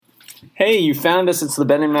Hey, you found us. It's the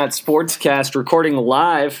Ben and Matt Sportscast, recording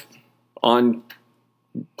live on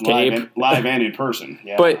tape. Live and in person.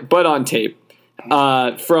 Yeah. But on tape.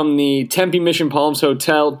 From the Tempe Mission Palms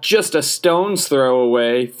Hotel, just a stone's throw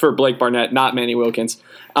away for Blake Barnett, not Manny Wilkins,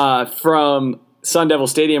 from Sun Devil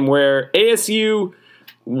Stadium, where ASU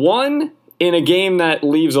won in a game that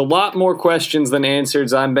leaves a lot more questions than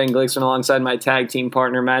answers. I'm Ben Glickson alongside my tag team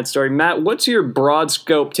partner, Matt Story. Matt, what's your broad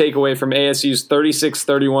scope takeaway from ASU's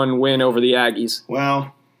 36-31 win over the Aggies?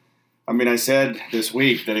 Well, I said this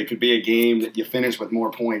week that it could be a game that you finish with more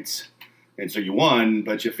points, and so you won,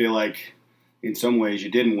 but you feel like in some ways you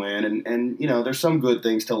didn't win, and there's some good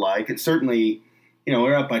things to like. It's certainly,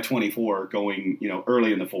 we're up by 24 going,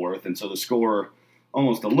 early in the fourth, and so the score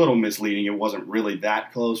almost a little misleading. It wasn't really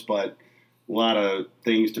that close, but a lot of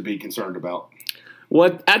things to be concerned about.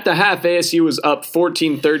 At the half, ASU was up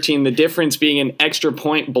 14-13, the difference being an extra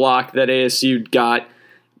point block that ASU got.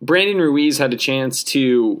 Brandon Ruiz had a chance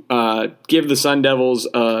to give the Sun Devils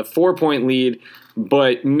a 4-point lead,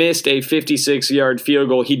 but missed a 56-yard field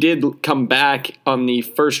goal. He did come back on the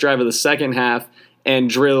first drive of the second half and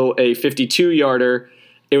drill a 52-yarder.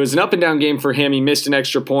 It was an up-and-down game for him. He missed an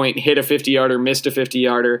extra point, hit a 50-yarder, missed a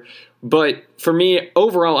 50-yarder. But for me,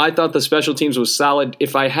 overall, I thought the special teams was solid.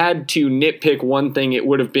 If I had to nitpick one thing, it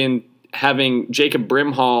would have been having Jacob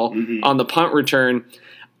Brimhall on the punt return.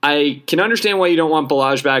 I can understand why you don't want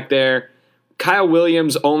Balaj back there. Kyle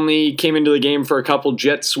Williams only came into the game for a couple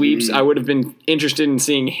jet sweeps. I would have been interested in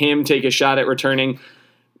seeing him take a shot at returning.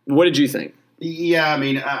 What did you think? Yeah,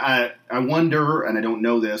 I wonder, and I don't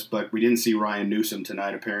know this, but we didn't see Ryan Newsom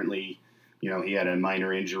tonight. Apparently, he had a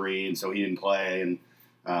minor injury, and so he didn't play. And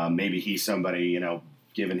maybe he's somebody,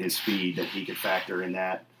 given his speed, that he could factor in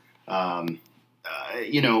that. I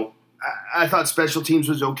thought special teams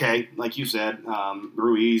was okay, like you said.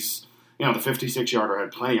 Ruiz, the 56-yarder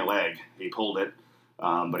had plenty of leg. He pulled it,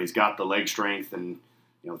 but he's got the leg strength, and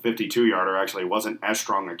the 52-yarder actually wasn't as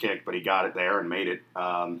strong a kick, but he got it there and made it.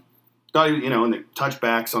 And the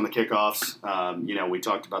touchbacks on the kickoffs, we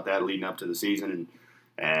talked about that leading up to the season,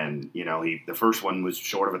 and the first one was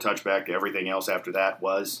short of a touchback. Everything else after that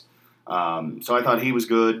was. So I thought he was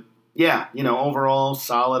good. Yeah, overall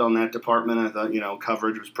solid on that department. I thought,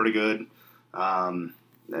 coverage was pretty good. Punt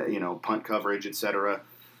coverage, etc.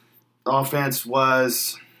 Offense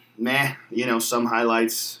was meh. Some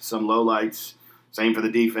highlights, some lowlights. Same for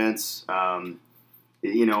the defense.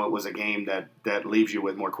 It was a game that leaves you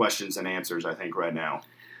with more questions than answers, I think, right now.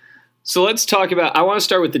 So let's talk about – I want to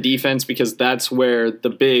start with the defense because that's where the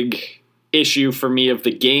big issue for me of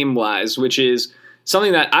the game lies, which is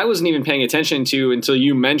something that I wasn't even paying attention to until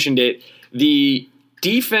you mentioned it. The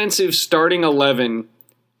defensive starting 11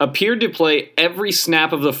 appeared to play every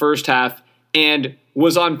snap of the first half and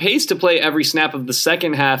was on pace to play every snap of the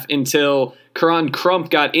second half until Karan Crump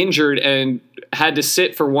got injured and had to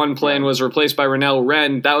sit for one play and was replaced by Rennell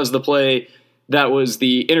Wren. That was the play that was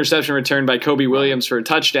the interception return by Kobe Williams for a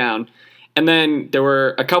touchdown. And then there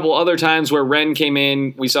were a couple other times where Wren came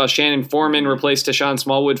in. We saw Shannon Foreman replace Deshaun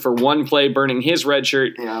Smallwood for one play, burning his red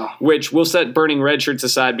shirt, which we'll set burning red shirts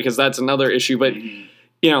aside because that's another issue. But,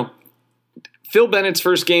 Phil Bennett's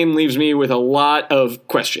first game leaves me with a lot of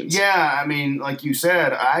questions. Yeah, like you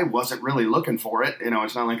said, I wasn't really looking for it.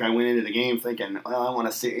 It's not like I went into the game thinking, well, I want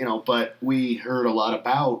to see, but we heard a lot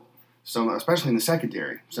about some, especially in the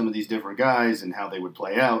secondary, some of these different guys and how they would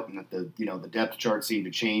play out, and that the depth chart seemed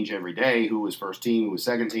to change every day. Who was first team, who was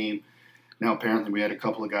second team. Now apparently we had a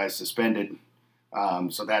couple of guys suspended,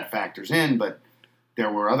 so that factors in. But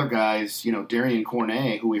there were other guys, Darian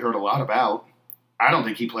Cornet, who we heard a lot about. I don't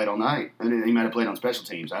think he played all night. He might have played on special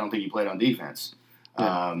teams. I don't think he played on defense.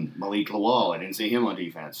 Yeah. Malik Lawal, I didn't see him on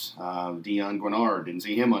defense. Dion Grenard, didn't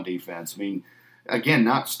see him on defense. Again,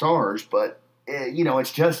 not stars, but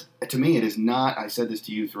it's just, to me, it is not, I said this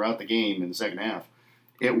to you throughout the game in the second half,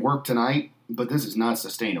 it worked tonight, but this is not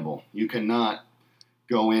sustainable. You cannot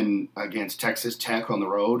go in against Texas Tech on the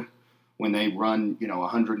road when they run,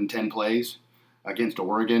 110 plays against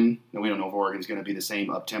Oregon. Now, we don't know if Oregon's going to be the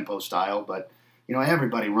same up-tempo style, but,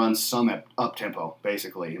 everybody runs some up-tempo,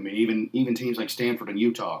 basically. Even teams like Stanford and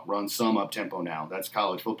Utah run some up-tempo now. That's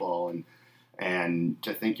college football, and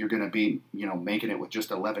to think you're going to be, making it with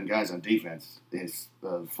just 11 guys on defense is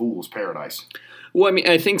a fool's paradise. Well,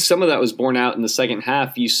 I think some of that was borne out in the second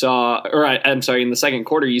half. In the second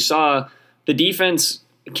quarter, you saw the defense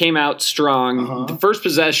came out strong. The first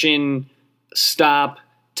possession, stop,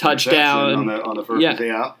 touchdown. On the first day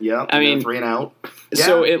out. Yeah, 3 and out. Yeah.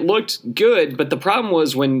 So it looked good, but the problem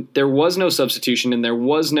was when there was no substitution and there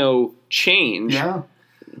was no change. Yeah.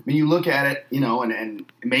 You look at it, and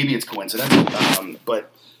maybe it's coincidence, but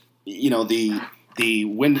the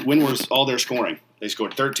Windward's all their scoring. They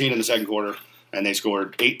scored 13 in the second quarter, and they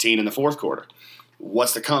scored 18 in the fourth quarter.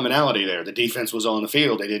 What's the commonality there? The defense was on the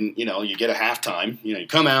field. They didn't, you get a halftime. You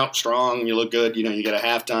come out strong, you look good. You get a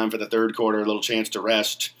halftime for the third quarter, a little chance to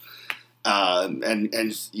rest. And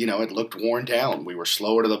it looked worn down. We were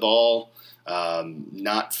slower to the ball,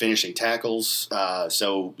 not finishing tackles. To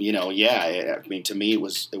me, it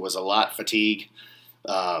was a lot fatigue.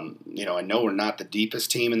 I know we're not the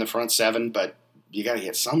deepest team in the front seven, but you got to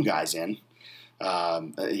get some guys in.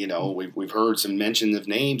 We've heard some mention of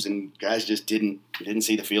names, and guys just didn't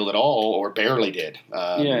see the field at all, or barely did.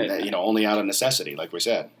 Only out of necessity, like we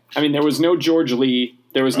said. I mean, there was no George Lee,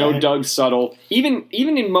 there was no Doug Suttle. Even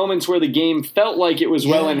in moments where the game felt like it was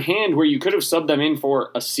well in hand, where you could have subbed them in for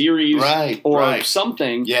a series or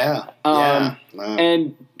something.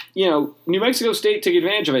 And New Mexico State took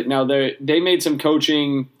advantage of it. Now they made some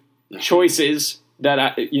coaching choices that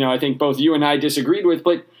I think both you and I disagreed with,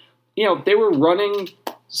 but. They were running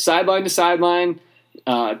sideline to sideline.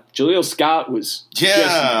 Jaleel Scott was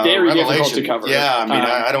just very difficult to cover. Yeah, I mean,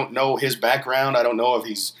 I don't know his background. I don't know if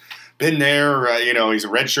he's been there. He's a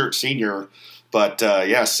redshirt senior. But,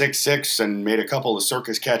 6'6", and made a couple of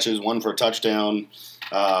circus catches, one for a touchdown.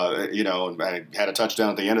 And had a touchdown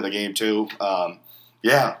at the end of the game, too.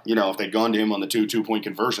 If they'd gone to him on the two-point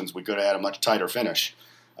conversions, we could have had a much tighter finish.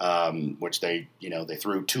 Which they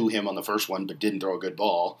threw to him on the first one, but didn't throw a good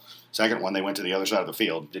ball. Second one, they went to the other side of the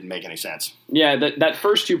field. Didn't make any sense. Yeah, that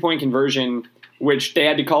first 2-point conversion, which they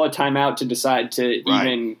had to call a timeout to decide to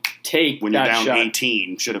even take when that you're down shot.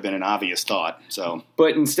 18, should have been an obvious thought. So,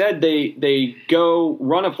 but instead they go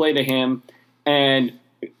run a play to him, and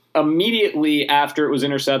immediately after it was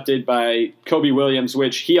intercepted by Kobe Williams,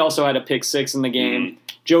 which he also had a pick six in the game. Mm-hmm.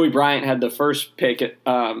 Joey Bryant had the first pick. They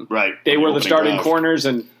were the starting corners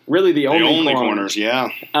and really the only corners. Yeah.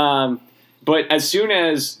 But as soon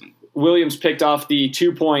as Williams picked off the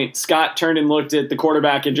 2-point, Scott turned and looked at the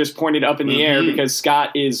quarterback and just pointed up in the air because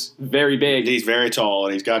Scott is very big. He's very tall,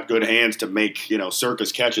 and he's got good hands to make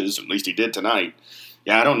circus catches. At least he did tonight.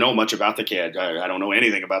 Yeah, I don't know much about the kid. I don't know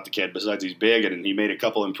anything about the kid besides he's big, and he made a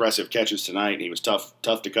couple impressive catches tonight. And he was tough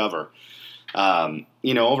to cover.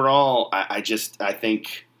 Overall, I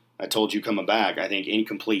think I told you coming back, I think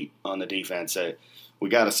incomplete on the defense. We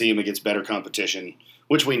got to see him against better competition,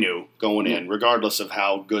 which we knew going in, regardless of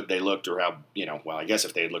how good they looked or how, I guess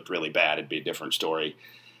if they had looked really bad, it'd be a different story.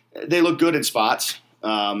 They look good in spots.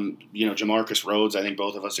 Jamarcus Rhodes, I think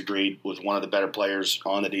both of us agreed, was one of the better players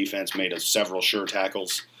on the defense, made several sure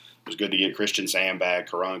tackles. It was good to get Christian Sam back.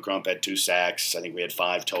 Karan Crump had 2 sacks. I think we had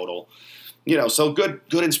 5 total. So good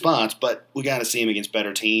in spots, but we got to see him against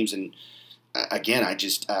better teams. And again,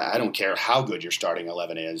 I don't care how good your starting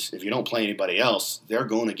 11 is. If you don't play anybody else, they're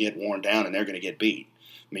going to get worn down and they're going to get beat.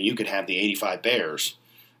 I mean, you could have the 85 Bears,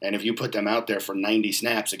 and if you put them out there for 90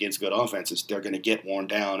 snaps against good offenses, they're going to get worn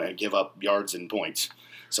down and give up yards and points.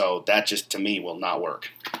 So that just, to me, will not work.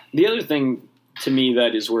 The other thing to me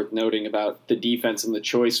that is worth noting about the defense and the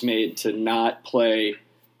choice made to not play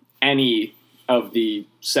any of the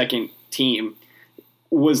second team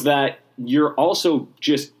was that you're also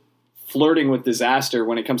just flirting with disaster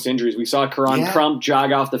when it comes to injuries. We saw Karan Crump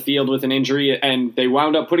jog off the field with an injury, and they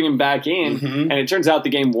wound up putting him back in, and it turns out the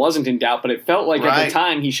game wasn't in doubt, but it felt like at the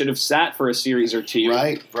time he should have sat for a series or two.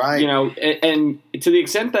 Right. And to the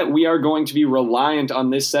extent that we are going to be reliant on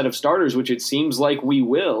this set of starters, which it seems like we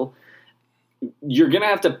will, you're going to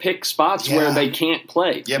have to pick spots where they can't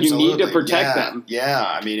play. Yeah, you need to protect them. Yeah,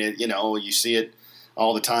 I mean, you see it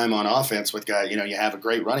all the time on offense with guys. You have a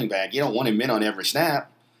great running back. You don't want him in on every snap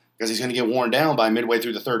because he's going to get worn down by midway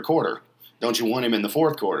through the third quarter. Don't you want him in the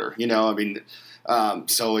fourth quarter?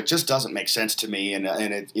 So it just doesn't make sense to me, and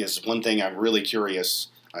it is one thing I'm really curious.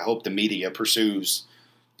 I hope the media pursues,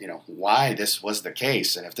 why this was the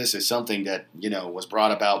case, and if this is something that was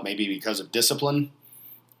brought about maybe because of discipline.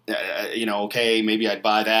 Okay, maybe I'd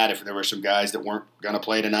buy that if there were some guys that weren't going to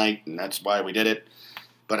play tonight, and that's why we did it.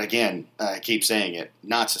 But again, I keep saying it,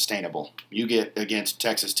 not sustainable. You get against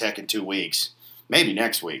Texas Tech in 2 weeks. Maybe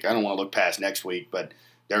next week. I don't want to look past next week, but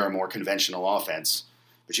they're a more conventional offense.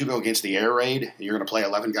 But you go against the air raid, you're going to play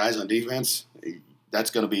 11 guys on defense,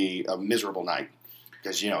 that's going to be a miserable night.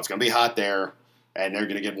 Because, it's going to be hot there, and they're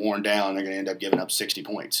going to get worn down, they're going to end up giving up 60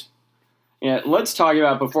 points. Yeah, let's talk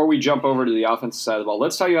about, before we jump over to the offensive side of the ball,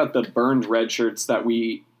 let's talk about the burned red shirts that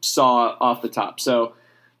we saw off the top. So,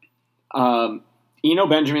 Eno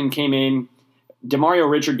Benjamin came in. Demario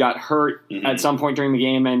Richard got hurt at some point during the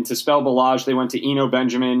game, and to spell Balaj, they went to Eno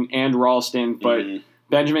Benjamin and Ralston, but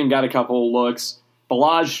Benjamin got a couple looks.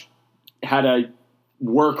 Balaj had a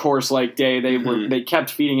workhorse-like day. They kept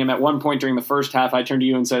feeding him. At one point during the first half, I turned to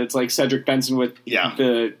you and said, it's like Cedric Benson with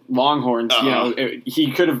the Longhorns.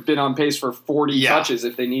 He could have been on pace for 40 touches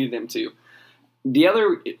if they needed him to.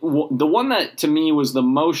 The one that to me was the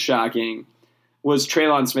most shocking was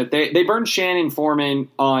Treylon Smith. They burned Shannon Foreman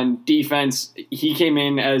on defense. He came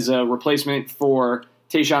in as a replacement for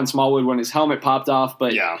Tayshaun Smallwood when his helmet popped off,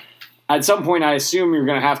 but at some point I assume you're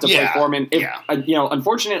going to have to play Foreman.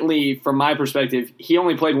 Unfortunately, from my perspective, he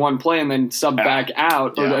only played one play and then subbed back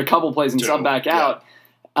out, or a couple plays and subbed back out.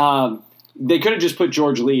 They could have just put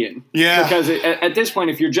George Lee in. Yeah. Because at this point,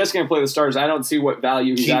 if you're just going to play the starters, I don't see what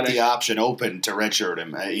value he's Keep the option open to redshirt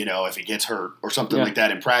him, if he gets hurt or something like that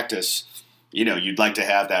in practice. You'd like to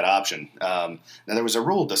have that option. Now, there was a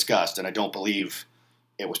rule discussed, and I don't believe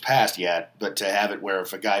it was passed yet, but to have it where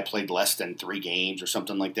if a guy played less than 3 games or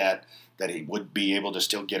something like that he would be able to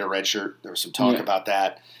still get a red shirt. There was some talk about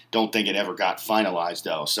that. Don't think it ever got finalized,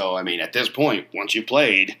 though. So, at this point, once you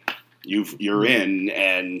played, you're in,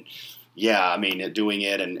 and, doing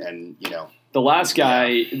it and. The last guy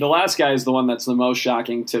is the one that's the most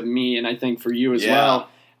shocking to me, and I think for you as well.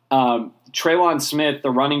 Treylon Smith,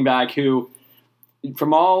 the running back, who –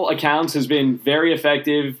 from all accounts, has been very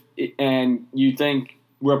effective, and you think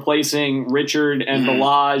replacing Richard and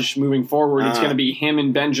Balaj moving forward, it's going to be him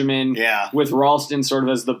and Benjamin with Ralston sort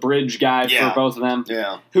of as the bridge guy for both of them,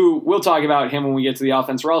 who we'll talk about him when we get to the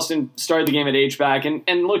offense. Ralston started the game at H-back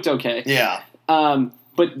and looked okay.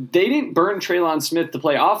 But they didn't burn Treylon Smith to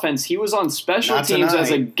play offense. He was on special teams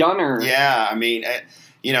as a gunner. I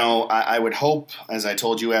would hope, as I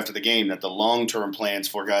told you after the game, that the long-term plans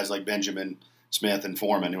for guys like Benjamin, Smith, and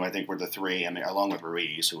Foreman, who I think were the 3, along with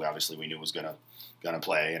Ruiz, who obviously we knew was going to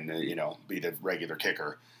play and be the regular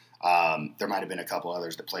kicker. There might have been a couple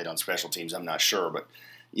others that played on special teams. I'm not sure, but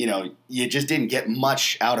you just didn't get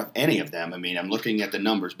much out of any of them. I'm looking at the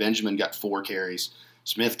numbers. Benjamin got 4 carries.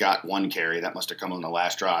 Smith got 1 carry. That must have come on the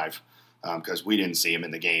last drive because we didn't see him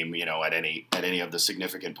in the game. At any of the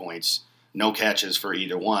significant points. No catches for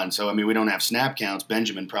either one. So we don't have snap counts.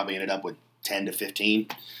 Benjamin probably ended up with 10 to 15.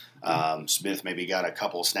 Smith maybe got a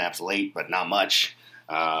couple snaps late, but not much.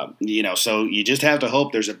 So you just have to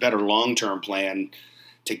hope there's a better long-term plan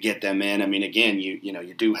to get them in. Again,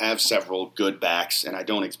 you do have several good backs, and I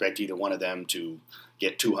don't expect either one of them to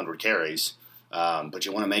get 200 carries, but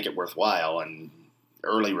you want to make it worthwhile. And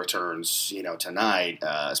early returns, tonight,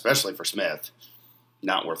 especially for Smith,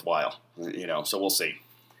 not worthwhile. So we'll see.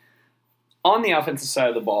 On the offensive side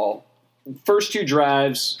of the ball, first 2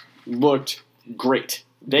 drives looked great.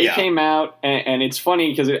 They came out, and it's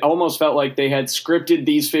funny because it almost felt like they had scripted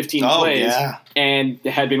these 15 plays and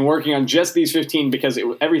had been working on just these 15 because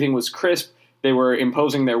everything was crisp. They were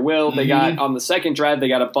imposing their will. They got, on the second drive, they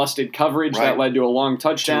got a busted coverage that led to a long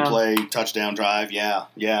touchdown. 2-play touchdown drive,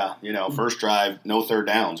 first drive, no third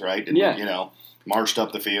downs, right? And, marched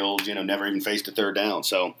up the field, never even faced a third down.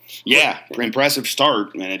 So, impressive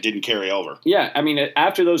start, and it didn't carry over. Yeah,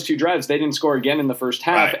 after those 2 drives, they didn't score again in the first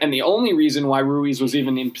half, and the only reason why Ruiz was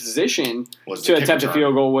even in position to attempt a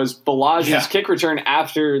field goal was Balaj's kick return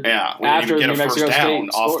after we didn't even get a first down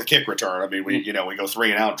off the kick return. we go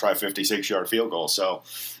 3 and out and try a 56-yard field goal. So,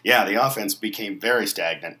 the offense became very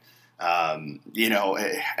stagnant. And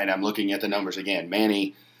I'm looking at the numbers again.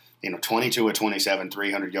 Manny, 22 of 27,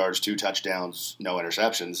 300 yards, 2 touchdowns, no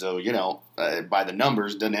interceptions. So, by the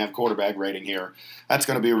numbers, doesn't have quarterback rating here. That's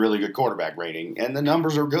going to be a really good quarterback rating. And the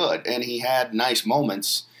numbers are good. And he had nice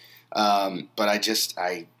moments. But I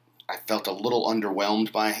felt a little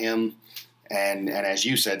underwhelmed by him. And as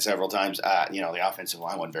you said several times, the offensive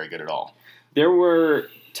line wasn't very good at all. There were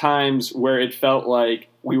times where it felt like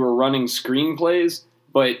we were running screenplays,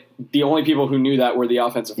 but the only people who knew that were the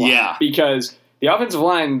offensive line. Yeah. Because the offensive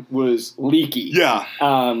line was leaky. Yeah.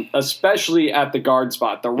 Especially at the guard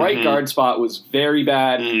spot. The right guard spot was very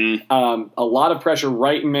bad. A lot of pressure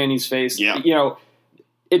right in Manny's face. Yeah.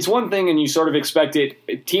 It's one thing and you sort of expect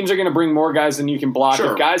it. Teams are going to bring more guys than you can block.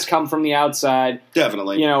 Sure. If guys come from the outside.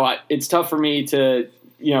 Definitely. It's tough for me to,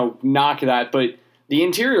 knock that. But the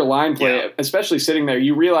interior line play, especially sitting there,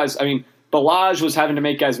 you realize, Balaj was having to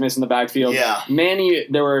make guys miss in the backfield. Yeah. Manny,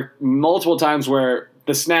 there were multiple times where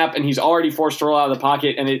the snap and he's already forced to roll out of the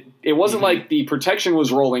pocket, and it wasn't like the protection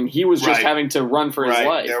was rolling. He was just having to run for his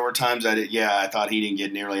life. There were times I thought he didn't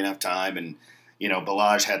get nearly enough time, and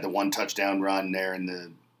Balaj had the 1 touchdown run there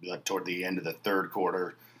in toward the end of the third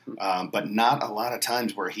quarter, but not a lot of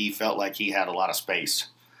times where he felt like he had a lot of space.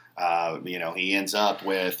 He ends up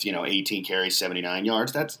with 18 carries, 79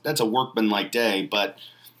 yards. That's a workman-like day, but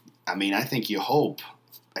I think you hope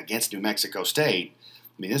against New Mexico State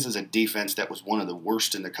I mean, this is a defense that was one of the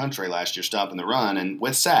worst in the country last year, stopping the run. And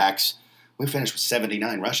with sacks, we finished with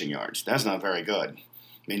 79 rushing yards. That's not very good. I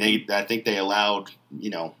mean, I think they allowed,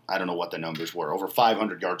 I don't know what the numbers were, over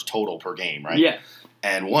 500 yards total per game, right? Yeah.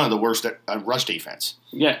 And one of the worst rush defense.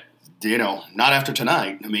 Yeah. Not after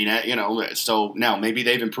tonight. I mean, so now maybe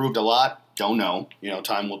they've improved a lot. Don't know.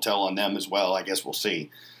 Time will tell on them as well. I guess we'll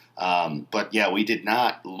see. But, yeah, we did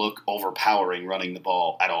not look overpowering running the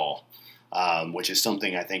ball at all, which is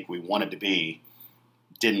something I think we wanted to be.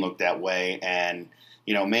 Didn't look that way. And,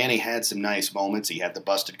 Manny had some nice moments. He had the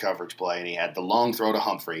busted coverage play, and he had the long throw to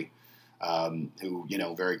Humphrey, who,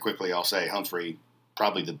 very quickly I'll say Humphrey,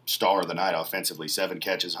 probably the star of the night offensively, 7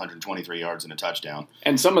 catches, 123 yards, and a touchdown.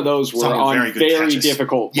 And some of those were on very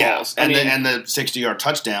difficult balls. Yeah, and the 60-yard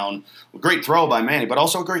touchdown, great throw by Manny, but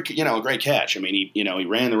also a great catch. I mean, he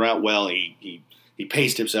ran the route well, he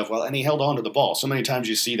paced himself well, and he held on to the ball. So many times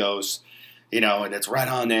you see those, and it's right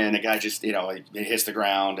on there, and the guy just, it hits the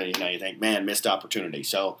ground, and, you think, man, missed opportunity.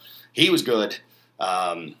 So he was good,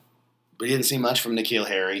 but he didn't see much from N'Keal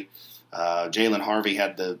Harry. Jalen Harvey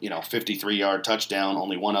had the 53-yard touchdown,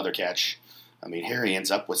 only one other catch. I mean, Harry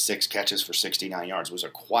ends up with 6 catches for 69 yards. It was a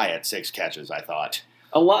quiet 6 catches, I thought.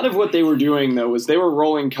 A lot of what they were doing, though, was they were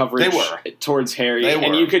rolling coverage towards Harry.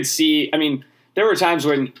 And you could see, I mean, there were times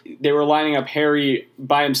when they were lining up Harry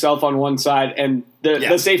by himself on one side, and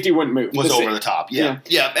the safety wouldn't move. Was over the top, yeah.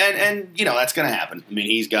 And that's going to happen. I mean,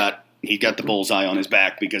 he's got the bullseye on his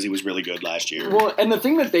back because he was really good last year. Well, and the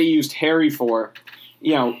thing that they used Harry for,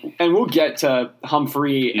 and we'll get to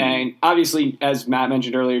Humphrey, and obviously, as Matt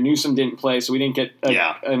mentioned earlier, Newsome didn't play, so we didn't get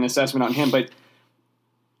an assessment on him. But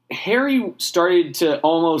Harry started to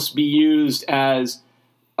almost be used as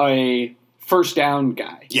a first down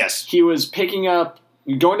guy. Yes. He was picking up,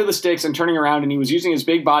 going to the sticks and turning around, and he was using his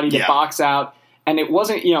big body to box out. And it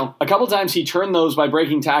wasn't, a couple times he turned those by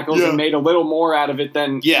breaking tackles and made a little more out of it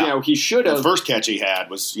than, he should have. The first catch he had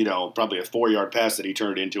was, probably a 4-yard pass that he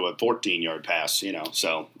turned into a 14-yard pass,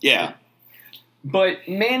 so, yeah. But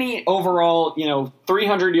Manny overall,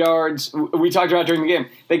 300 yards, we talked about during the game.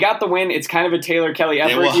 They got the win. It's kind of a Taylor Kelly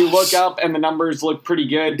effort. You look up and the numbers look pretty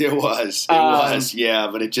good. It was,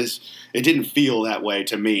 but it didn't feel that way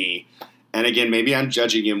to me. And again, maybe I'm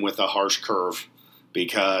judging him with a harsh curve,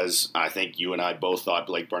 because I think you and I both thought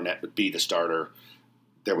Blake Barnett would be the starter.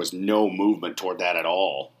 There was no movement toward that at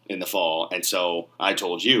all in the fall. And so I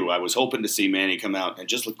told you I was hoping to see Manny come out and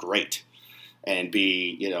just look great and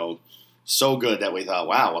be, so good that we thought,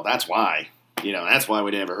 wow, well, that's why. That's why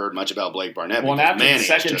we never heard much about Blake Barnett. Well, after the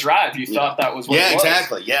second drive, you thought that was what it was. Yeah,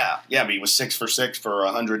 exactly. Yeah. I mean, he was 6 for 6 for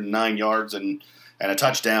 109 yards and a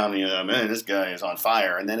touchdown. Man, this guy is on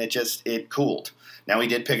fire. And then it cooled. Now he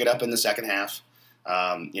did pick it up in the second half.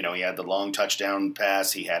 He had the long touchdown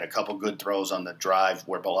pass. He had a couple good throws on the drive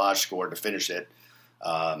where Balazs scored to finish it.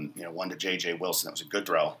 One to J.J. Wilson. That was a good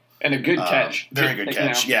throw. And a good catch. Very good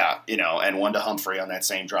catch, and one to Humphrey on that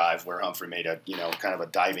same drive where Humphrey made a, kind of a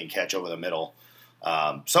diving catch over the middle.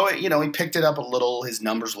 So he picked it up a little. His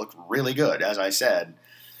numbers look really good, as I said.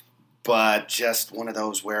 But just one of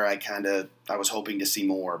those where I was hoping to see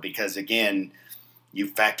more because, again, you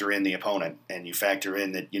factor in the opponent and you factor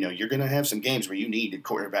in that, you're going to have some games where you need a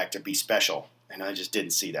quarterback to be special. And I just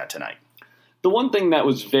didn't see that tonight. The one thing that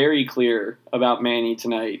was very clear about Manny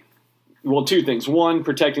tonight, well, 2 things. One,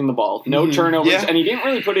 protecting the ball. No turnovers. And he didn't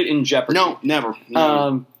really put it in jeopardy. No, never.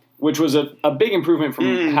 Which was a big improvement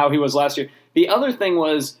from how he was last year. The other thing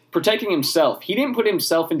was protecting himself. He didn't put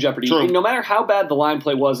himself in jeopardy. True. No matter how bad the line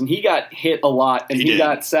play was, and he got hit a lot, and he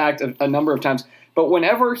got sacked a number of times. But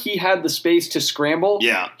whenever he had the space to scramble,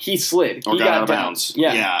 he slid. Or he got out of down. bounds.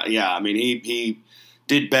 Yeah. I mean, he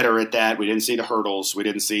did better at that. We didn't see the hurdles. We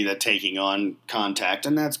didn't see the taking on contact.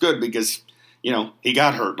 And that's good because, he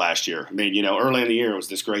got hurt last year. I mean, early in the year it was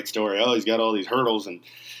this great story. Oh, he's got all these hurdles. And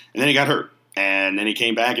then he got hurt. And then he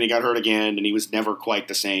came back and he got hurt again. And he was never quite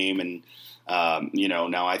the same. And,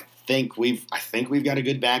 now I think we've got a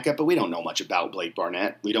good backup, but we don't know much about Blake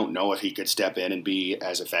Barnett. We don't know if he could step in and be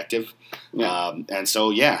as effective. Yeah. And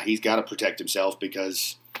so, he's got to protect himself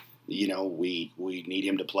because, we need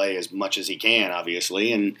him to play as much as he can,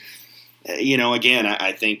 obviously. And, again,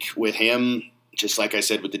 I think with him, just like I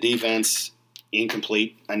said with the defense,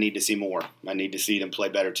 incomplete. I need to see more. I need to see them play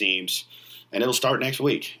better teams. And it'll start next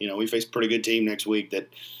week. We face a pretty good team next week that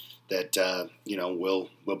will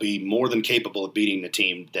be more than capable of beating the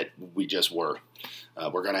team that we just were.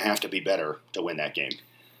 We're going to have to be better to win that game.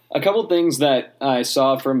 A couple things that I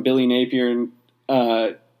saw from Billy Napier,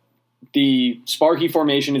 the Sparky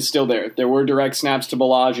formation is still there. There were direct snaps to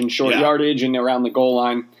Balazs in short yardage and around the goal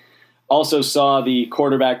line. Also saw the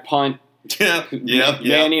quarterback punt Yeah.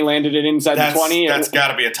 Manny landed it inside the 20. That's got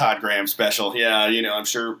to be a Todd Graham special. Yeah, I'm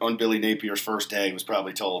sure on Billy Napier's first day he was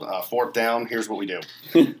probably told, 4th down, here's what we do.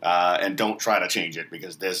 And don't try to change it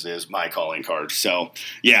because this is my calling card. So,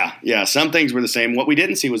 yeah, some things were the same. What we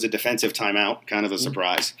didn't see was a defensive timeout, kind of a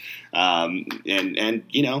surprise. And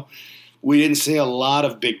we didn't see a lot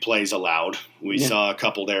of big plays allowed. We saw a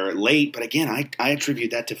couple there late. But, again, I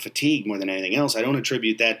attribute that to fatigue more than anything else. I don't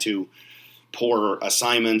attribute that to poor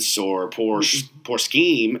assignments or poor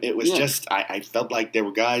scheme. It was just I felt like there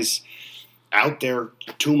were guys out there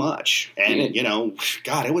too much. And,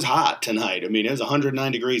 God, it was hot tonight. I mean, it was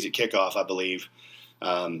 109 degrees at kickoff, I believe.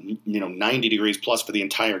 90 degrees plus for the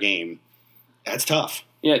entire game. That's tough.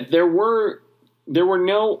 Yeah, there were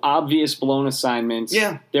no obvious blown assignments.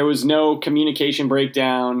 Yeah. There was no communication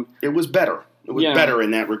breakdown. It was better. It was better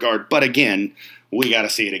in that regard. But again, we got to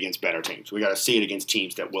see it against better teams. We got to see it against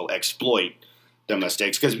teams that will exploit the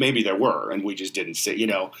mistakes because maybe there were, and we just didn't see.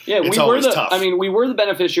 It's always tough. I mean, we were the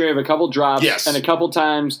beneficiary of a couple drops, yes. And a couple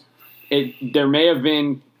times there may have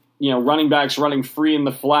been running backs running free in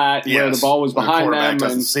the flat where the ball was behind the quarterback them.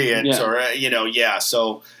 Doesn't see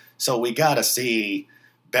it, So we got to see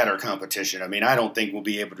better competition. I mean, I don't think we'll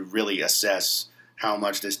be able to really assess how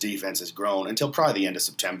much this defense has grown until probably the end of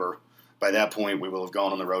September. By that point, we will have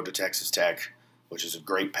gone on the road to Texas Tech, which is a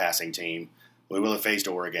great passing team. We will have faced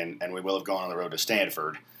Oregon, and we will have gone on the road to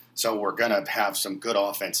Stanford. So we're going to have some good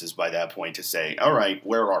offenses by that point to say, all right,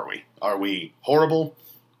 where are we? Are we horrible?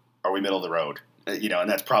 Are we middle of the road? And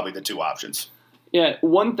that's probably the two options. Yeah,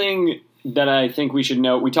 one thing that I think we should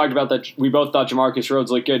note, we talked about that we both thought Jamarcus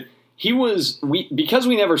Rhodes looked good. Because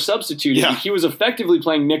we never substituted, he was effectively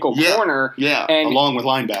playing nickel corner. Yeah, and along with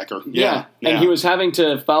linebacker. Yeah, and he was having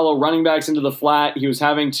to follow running backs into the flat. He was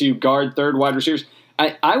having to guard third wide receivers.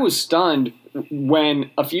 I was stunned when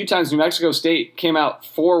a few times New Mexico State came out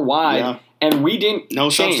 4 wide, and we didn't No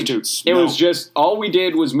change. Substitutes. It was just, all we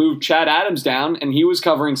did was move Chad Adams down, and he was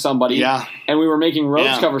covering somebody, and we were making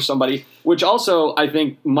Rhodes cover somebody, which also, I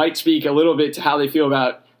think, might speak a little bit to how they feel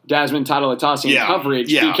about Desmond Tatalatasi in coverage,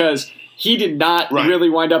 because he did not really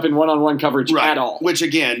wind up in one-on-one coverage at all. Which,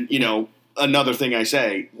 again, another thing I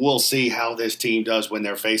say, we'll see how this team does when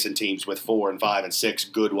they're facing teams with 4 and 5 and 6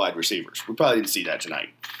 good wide receivers. We probably didn't see that tonight.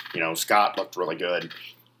 Scott looked really good.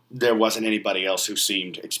 There wasn't anybody else who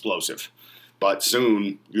seemed explosive. But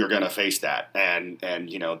soon you're going to face that. And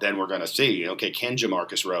then we're going to see, okay, can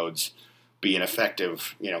Jamarcus Rhodes be an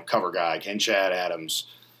effective, cover guy? Can Chad Adams?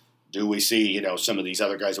 Do we see, some of these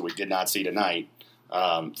other guys that we did not see tonight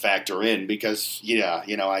factor in? Because,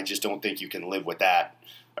 I just don't think you can live with that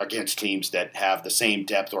against teams that have the same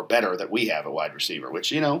depth or better that we have at wide receiver,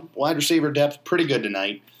 which, wide receiver depth, pretty good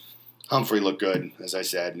tonight. Humphrey looked good, as I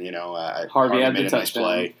said. Harvey had made the a nice touchdown.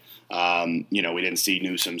 play. We didn't see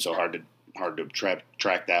Newsome, so hard to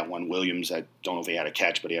track that one. Williams, I don't know if he had a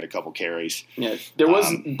catch, but he had a couple carries. Yeah, there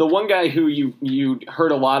was the one guy who you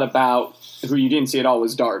heard a lot about, who you didn't see at all,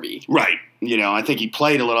 was Darby. Right. I think he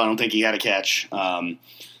played a little. I don't think he had a catch.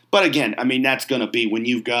 But again, I mean, that's going to be when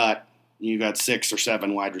you've got 6 or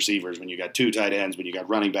 7 wide receivers, when you got 2 tight ends, when you got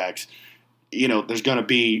running backs. There's going to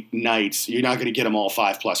be nights you're not going to get them all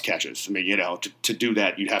 5+ catches. I mean, to do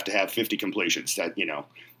that, you'd have to have 50 completions. That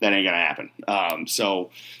that ain't going to happen. So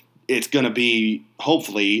it's going to be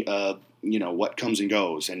hopefully, what comes and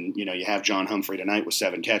goes. And you have John Humphrey tonight with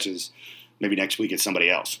 7 catches. Maybe next week it's somebody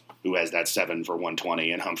else who has that 7 for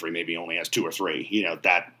 120, and Humphrey maybe only has 2 or 3.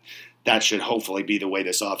 That should hopefully be the way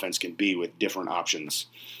this offense can be with different options.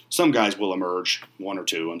 Some guys will emerge, 1 or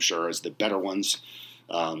 2, I'm sure, as the better ones.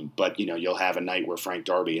 But you'll have a night where Frank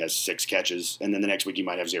Darby has 6 catches, and then the next week you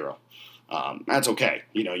might have 0. That's okay.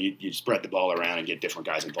 You spread the ball around and get different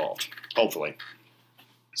guys involved, hopefully.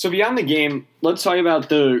 So beyond the game, let's talk about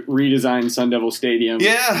the redesigned Sun Devil Stadium.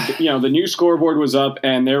 Yeah. The new scoreboard was up,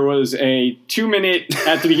 and there was a 2-minute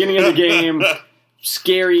at the beginning of the game,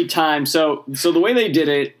 scary time. So the way they did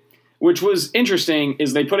it, which was interesting,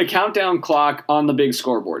 is they put a countdown clock on the big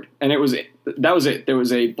scoreboard, and that was it. There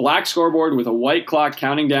was a black scoreboard with a white clock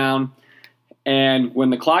counting down, and when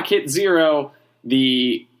the clock hit 0,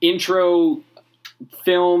 the intro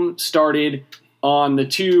film started on the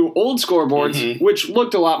 2 old scoreboards, which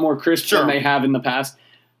looked a lot more crisp than they have in the past,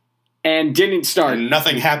 and didn't start. And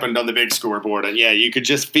nothing happened on the big scoreboard. And, you could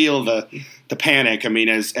just feel the panic. I mean,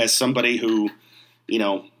 as somebody who,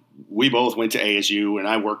 we both went to ASU, and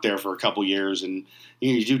I worked there for a couple years, and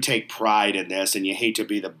you do take pride in this, and you hate to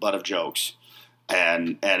be the butt of jokes.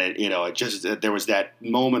 And it, it just, there was that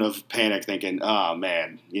moment of panic thinking, oh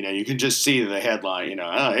man, you can just see the headline,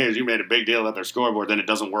 oh, hey, you made a big deal at their scoreboard, then it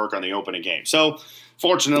doesn't work on the opening game. So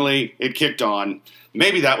fortunately it kicked on.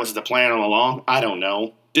 Maybe that was the plan all along. I don't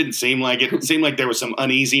know. Didn't seem like it. It seemed like there was some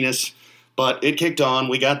uneasiness, but it kicked on.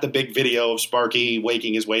 We got the big video of Sparky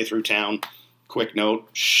waking his way through town. Quick note,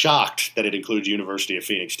 shocked that it includes University of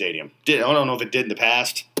Phoenix Stadium. I don't know if it did in the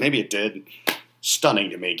past. Maybe it did. Stunning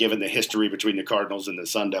to me, given the history between the Cardinals and the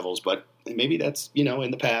Sun Devils. But maybe that's, in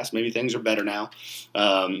the past. Maybe things are better now.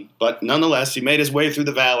 But nonetheless, he made his way through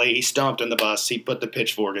the valley. He stomped on the bus. He put the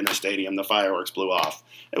pitchfork in the stadium. The fireworks blew off.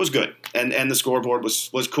 It was good. And the scoreboard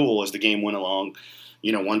was cool as the game went along.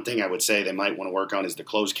 One thing I would say they might want to work on is the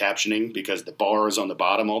closed captioning, because the bar is on the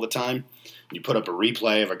bottom all the time. You put up a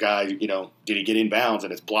replay of a guy, did he get in bounds,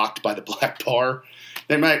 and it's blocked by the black bar.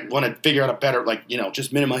 They might want to figure out a better,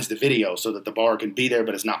 just minimize the video so that the bar can be there,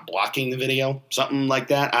 but it's not blocking the video. Something like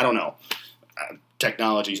that. I don't know.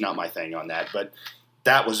 Technology's not my thing on that, but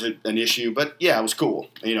that was an issue. But yeah, it was cool.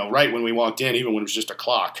 Right when we walked in, even when it was just a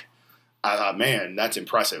clock, I thought, man, that's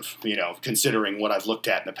impressive, considering what I've looked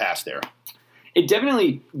at in the past there. It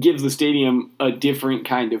definitely gives the stadium a different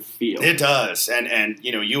kind of feel. It does. And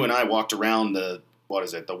you and I walked around the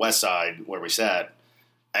west side where we sat.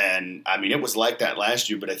 And, it was like that last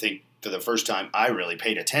year, but I think for the first time I really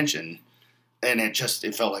paid attention. And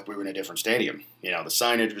it felt like we were in a different stadium. The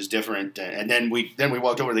signage was different. And then we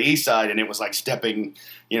walked over to the east side, and it was like stepping,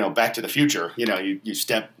 back to the future. You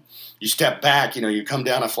step back, you come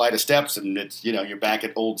down a flight of steps, and it's, you're back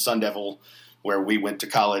at old Sun Devil, where we went to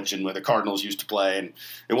college and where the Cardinals used to play, and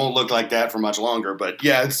it won't look like that for much longer. But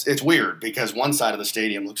yeah, it's weird, because one side of the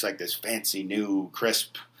stadium looks like this fancy, new,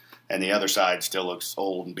 crisp, and the other side still looks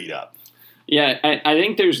old and beat up. Yeah, I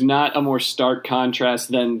think there's not a more stark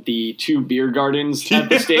contrast than the two beer gardens at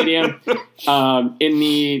the stadium. In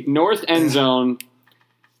the north end zone,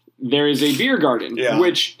 there is a beer garden,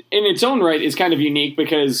 which in its own right is kind of unique,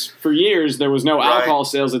 because for years there was no alcohol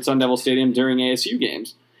sales at Sun Devil Stadium during ASU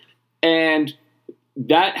games. And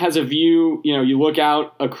that has a view, you look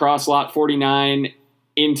out across Lot 49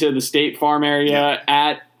 into the State Farm area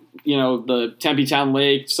at, the Tempe Town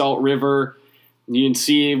Lake, Salt River. You can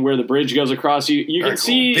see where the bridge goes across. You can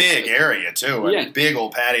see big area too. Big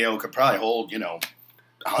old patio could probably hold,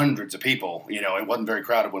 hundreds of people. It wasn't very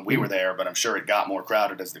crowded when we were there, but I'm sure it got more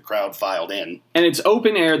crowded as the crowd filed in. And it's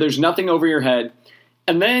open air. There's nothing over your head.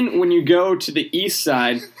 And then when you go to the east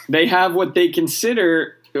side, they have what they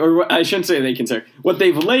consider, or I shouldn't say they consider, what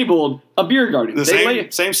they've labeled a beer garden. The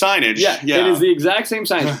same signage. Yeah, it is the exact same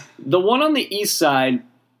signage. The one on the east side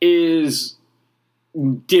is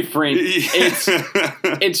different.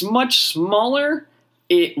 It's much smaller.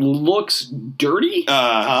 It looks dirty.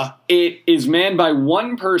 Uh-huh. It is manned by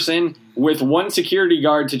one person with one security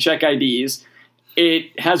guard to check IDs.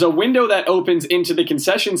 It has a window that opens into the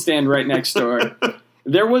concession stand right next door.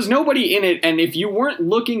 There was nobody in it, and if you weren't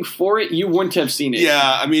looking for it, you wouldn't have seen it.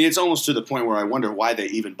 Yeah, it's almost to the point where I wonder why they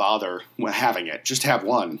even bother having it. Just have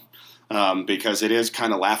one, because it is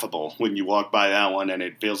kind of laughable when you walk by that one, and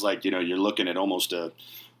it feels like, you're looking at almost a,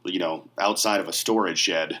 outside of a storage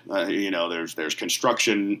shed. There's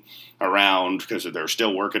construction around, because they're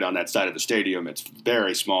still working on that side of the stadium. It's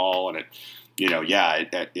very small, and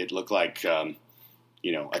it looked like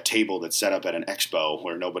a table that's set up at an expo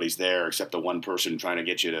where nobody's there except the one person trying to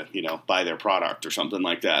get you to, buy their product or something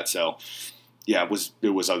like that. So, yeah, it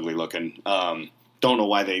was ugly looking. Don't know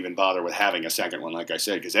why they even bother with having a second one, like I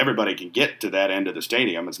said, because everybody can get to that end of the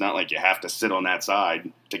stadium. It's not like you have to sit on that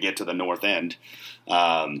side to get to the north end.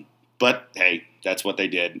 But, hey, that's what they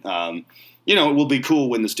did. It will be cool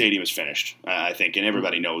when the stadium is finished, I think, and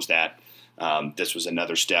everybody knows that. This was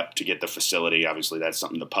another step to get the facility. Obviously, that's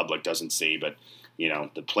something the public doesn't see, but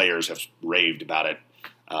the players have raved about it.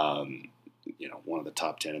 One of the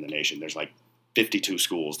top 10 in the nation. There's like 52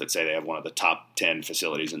 schools that say they have one of the top 10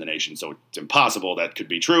 facilities in the nation. So it's impossible that could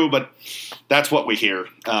be true, but that's what we hear.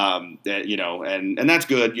 And that's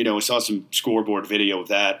good. We saw some scoreboard video of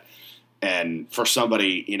that. And for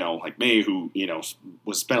somebody, like me who,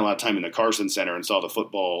 was spent a lot of time in the Carson Center and saw the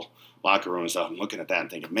football locker room and stuff, I'm looking at that and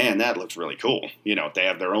thinking, man, that looks really cool. They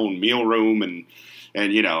have their own meal room and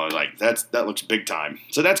that looks big time.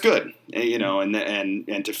 So that's good,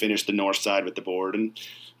 and to finish the north side with the board and,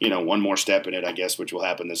 one more step in it, I guess, which will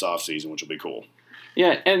happen this offseason, which will be cool.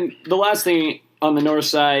 Yeah, and the last thing on the north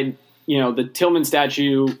side, the Tillman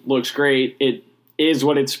statue looks great. It is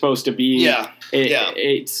what it's supposed to be. Yeah.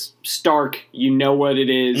 It's stark. You know what it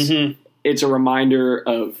is. Mm-hmm. It's a reminder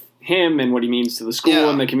of him and what he means to the school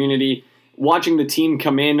and the community. Watching the team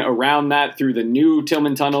come in around that through the new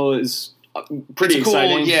Tillman Tunnel is pretty it's cool.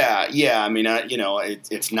 exciting. Yeah. I mean,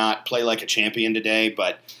 it's not play like a champion today,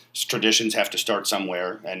 but traditions have to start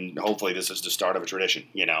somewhere, and hopefully this is the start of a tradition.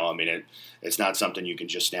 I mean, it's not something you can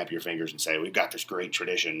just snap your fingers and say, we've got this great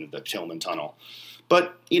tradition, the Tillman Tunnel.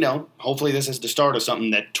 But, hopefully this is the start of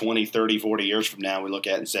something that 20, 30, 40 years from now we look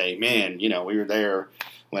at and say, man, we were there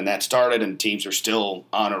when that started, and teams are still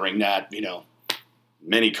honoring that,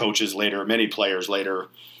 many coaches later, many players later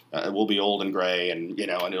will be old and gray, and,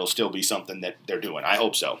 and it'll still be something that they're doing. I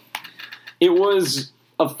hope so. It was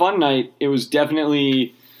a fun night. It was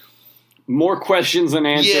definitely more questions than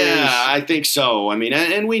answers. Yeah, I think so. I mean,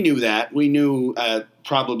 and we knew that. We knew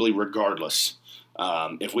probably regardless.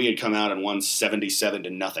 If we had come out and won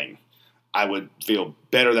 77-0, I would feel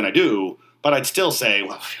better than I do, but I'd still say,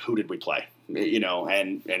 well, who did we play?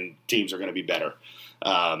 And teams are going to be better.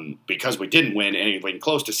 Because we didn't win anything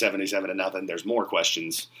close to 77-0, there's more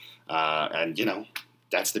questions. And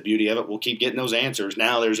that's the beauty of it. We'll keep getting those answers.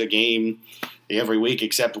 Now there's a game every week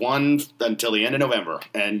except one until the end of November.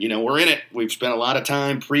 And, we're in it. We've spent a lot of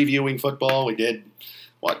time previewing football. We did,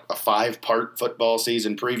 a 5-part football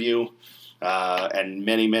season preview and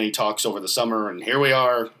many, many talks over the summer. And here we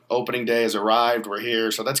are. Opening day has arrived. We're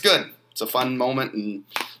here. So that's good. It's a fun moment, and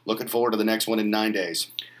looking forward to the next one in 9 days.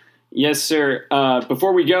 Yes, sir.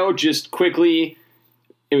 Before we go, just quickly,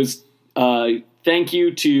 it was thank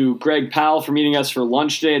you to Greg Powell for meeting us for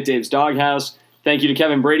lunch today at Dave's Doghouse. Thank you to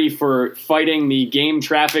Kevin Brady for fighting the game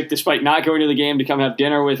traffic despite not going to the game to come have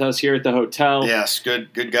dinner with us here at the hotel. Yes,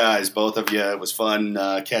 good guys, both of you. It was fun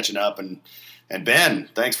catching up. And Ben,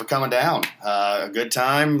 thanks for coming down. A good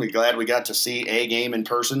time. We're glad we got to see a game in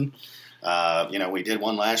person. We did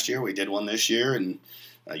one last year. We did one this year. And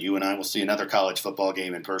you and I will see another college football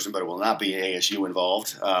game in person, but it will not be ASU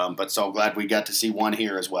involved. But so glad we got to see one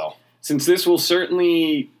here as well. Since this will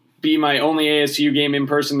certainly be my only ASU game in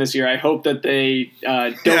person this year, I hope that they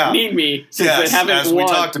don't need me since they haven't as won.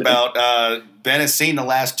 We talked about, Ben has seen the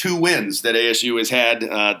last 2 wins that ASU has had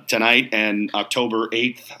tonight and October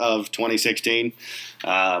 8th of 2016,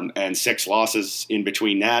 and 6 losses in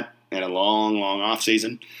between that and a long, long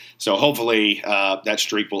offseason. So hopefully that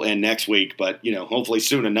streak will end next week, but hopefully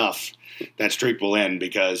soon enough that streak will end,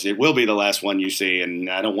 because it will be the last one you see, and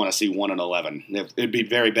I don't want to see 1-11. It'd be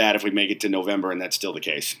very bad if we make it to November and that's still the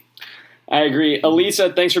case. I agree.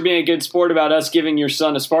 Elisa, thanks for being a good sport about us giving your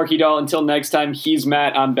son a Sparky doll. Until next time, he's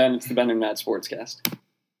Matt, I'm Ben. It's the Ben and Matt Sportscast.